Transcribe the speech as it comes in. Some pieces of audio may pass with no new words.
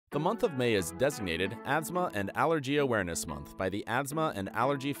The month of May is designated Asthma and Allergy Awareness Month by the Asthma and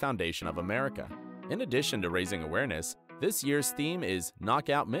Allergy Foundation of America. In addition to raising awareness, this year's theme is Knock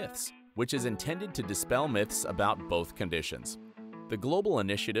Out Myths, which is intended to dispel myths about both conditions. The Global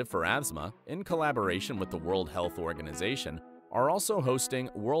Initiative for Asthma, in collaboration with the World Health Organization, are also hosting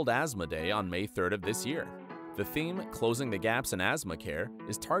World Asthma Day on May 3rd of this year. The theme, Closing the Gaps in Asthma Care,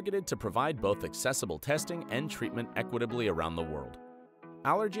 is targeted to provide both accessible testing and treatment equitably around the world.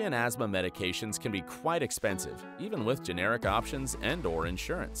 Allergy and asthma medications can be quite expensive, even with generic options and/or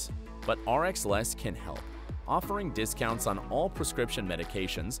insurance. But RxLess can help. Offering discounts on all prescription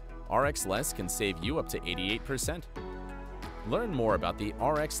medications, RxLess can save you up to 88%. Learn more about the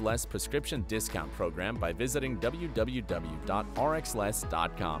RxLess prescription discount program by visiting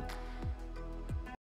www.rxless.com.